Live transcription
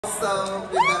So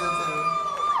we better do.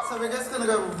 So we're just gonna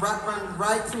go run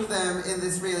right through them in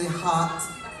this really hot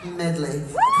medley.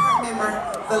 I can't remember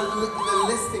the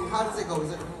listing. How does it go?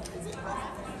 Is it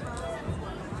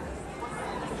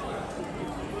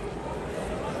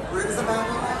Rivers of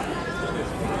Babylon?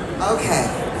 Okay.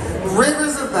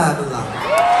 Rivers of Babylon.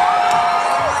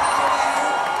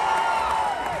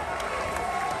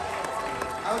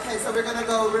 Okay, so we're gonna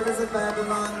go Rivers of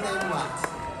Babylon, then what?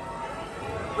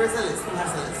 Where's the list? Who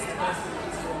has the list?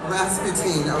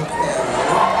 Rasputin, okay.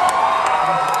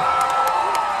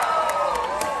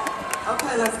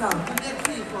 Okay, let's go. Give me a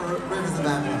key for Rivers of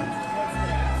Babylon.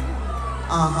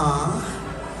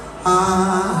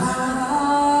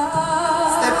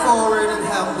 Step forward and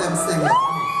help them sing it.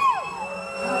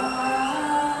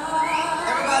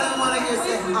 Everybody want to hear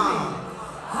say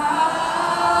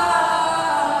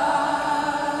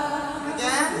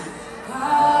Again?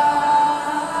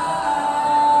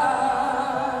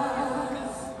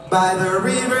 By the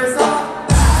rivers